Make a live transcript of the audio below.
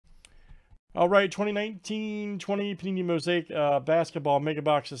All right, 2019-20 Panini Mosaic Basketball Mega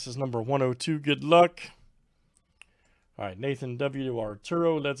Box. This is number 102. Good luck. All right, Nathan W. to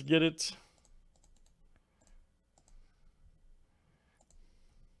Arturo. Let's get it.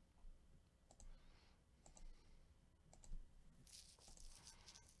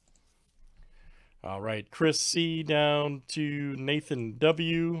 All right, Chris C. down to Nathan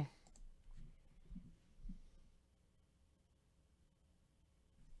W.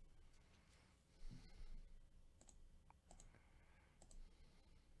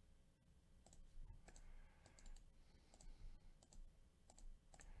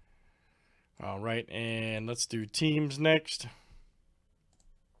 All right, and let's do teams next.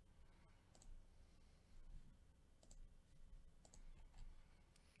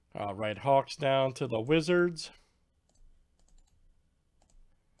 All right, Hawks down to the Wizards.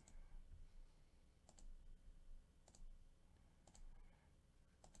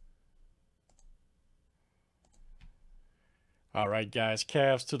 All right, guys,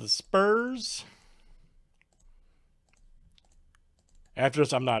 Cavs to the Spurs. After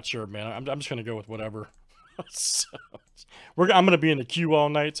this, I'm not sure, man. I'm just going to go with whatever. So, I'm going to be in the queue all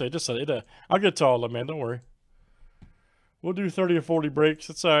night, so I'll get to all of them, man. Don't worry. We'll do 30 or 40 breaks.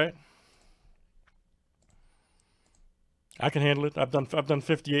 It's all right. I can handle it. I've done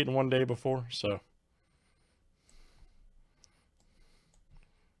 58 in one day before, so.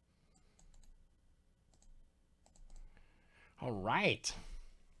 All right.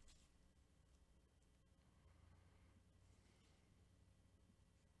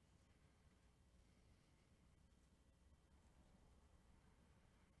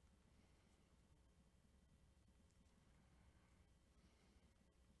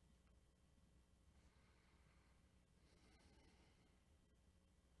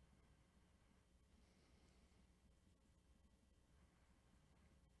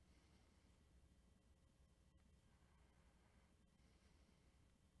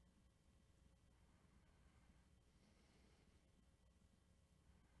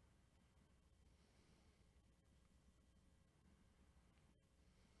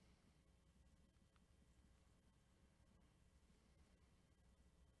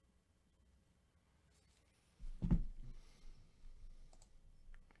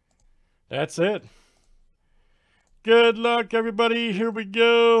 That's it. Good luck, everybody. Here we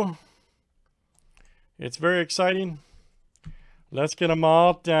go. It's very exciting. Let's get them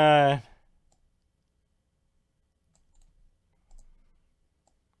all done.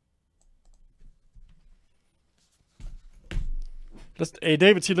 Hey,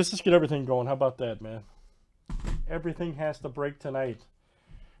 David, see, let's just get everything going. How about that, man? Everything has to break tonight.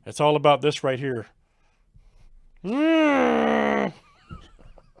 It's all about this right here.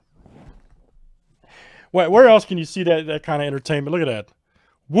 Where else can you see that kind of entertainment? Look at that.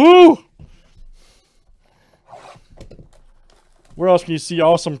 Woo! Where else can you see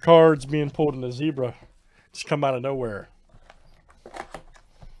awesome cards being pulled in the zebra? Just come out of nowhere.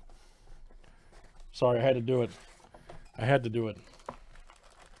 Sorry, I had to do it. I had to do it.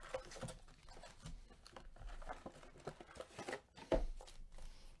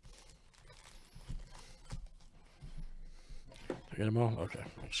 Get them all? Okay,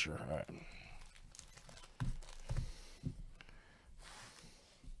 make sure. All right.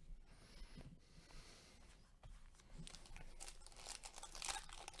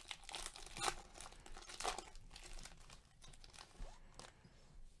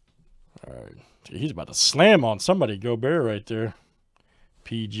 All right. He's about to slam on somebody. Gobert right there.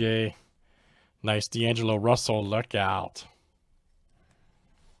 PJ. Nice D'Angelo Russell. Look out.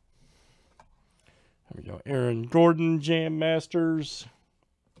 There we go. Aaron Gordon, Jam Masters.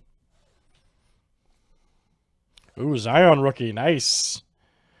 Ooh, Zion rookie. Nice.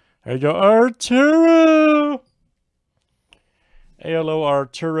 There you go. Arturo. ALO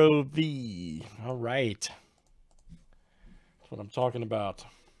Arturo V. All right. That's what I'm talking about.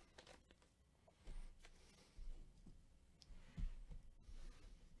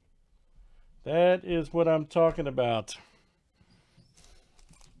 That is what I'm talking about.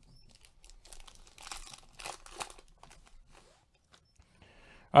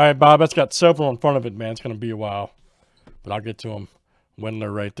 All right, Bob, that's got several in front of it, man. It's going to be a while, but I'll get to them.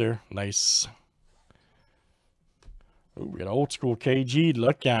 Wendler right there. Nice. Ooh, we got old school KG.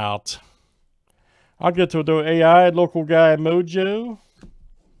 Look out. I'll get to the AI, local guy Mojo.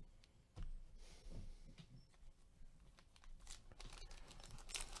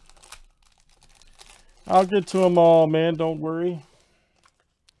 I'll get to them all, man. Don't worry.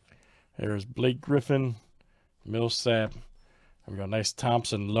 There's Blake Griffin, Millsap. We got nice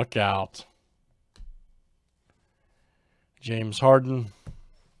Thompson. Look out. James Harden.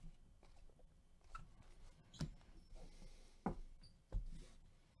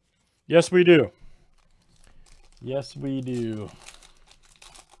 Yes, we do. Yes, we do.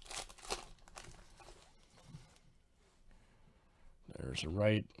 There's a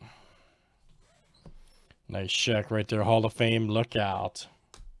right. Nice check right there. Hall of Fame. Look out.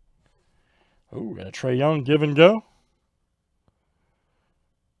 Oh, got a Trae Young give and go.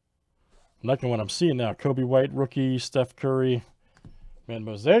 I'm liking what I'm seeing now. Kobe White, rookie. Steph Curry. Man,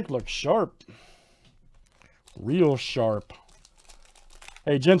 Mosaic looks sharp. Real sharp.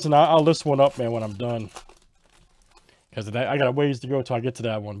 Hey, Jensen, I'll list one up, man, when I'm done. Because I got a ways to go until I get to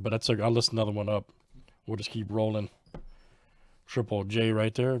that one. But that's I'll list another one up. We'll just keep rolling. Triple J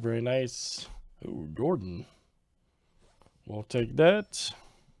right there. Very nice. Ooh, Gordon. We'll take that.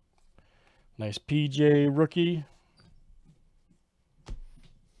 Nice PJ rookie.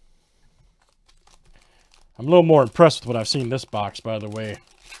 I'm a little more impressed with what I've seen in this box, by the way.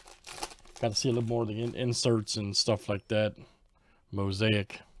 Got to see a little more of the inserts and stuff like that.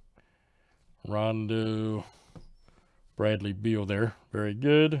 Mosaic. Rondo. Bradley Beal there. Very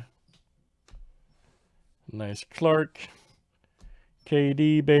good. Nice Clark.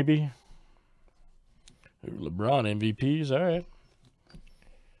 KD, baby. Ooh, LeBron MVPs. All right.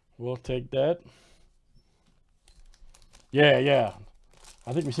 We'll take that. Yeah.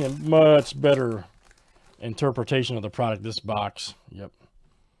 I think we've seen a much better interpretation of the product this box. Yep.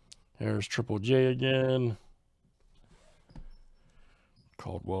 There's Triple J again.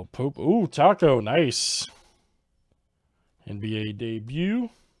 Caldwell Pope. Ooh, Taco. Nice. NBA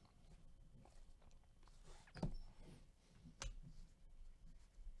debut.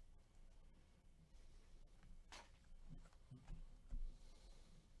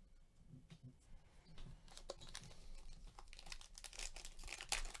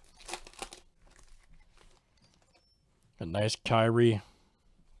 A nice Kyrie.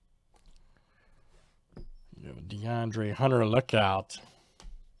 You have DeAndre Hunter. Look out.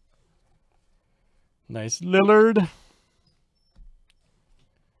 Nice Lillard.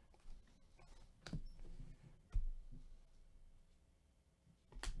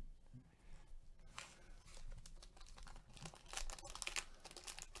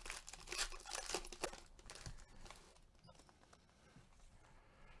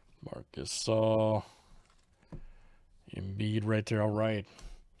 Marcus Saul. Embiid right there. All right.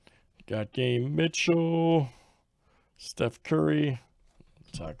 Got Game Mitchell. Steph Curry.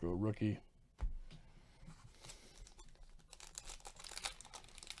 Taco rookie.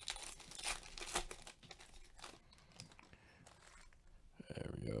 There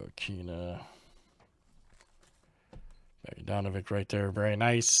we go. Keena. Bogdanovic right there. Very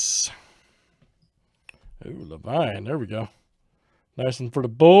nice. Ooh, Levine. There we go. Nice one for the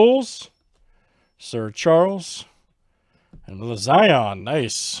Bulls. Sir Charles. And little Zion.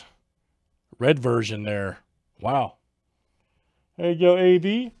 Nice. Red version there. Wow. There you go,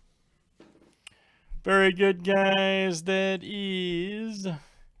 AV. Very good, guys. That is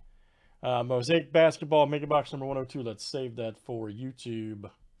Mosaic Basketball Mega Box number 102. Let's save that for YouTube.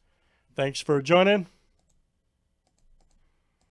 Thanks for joining.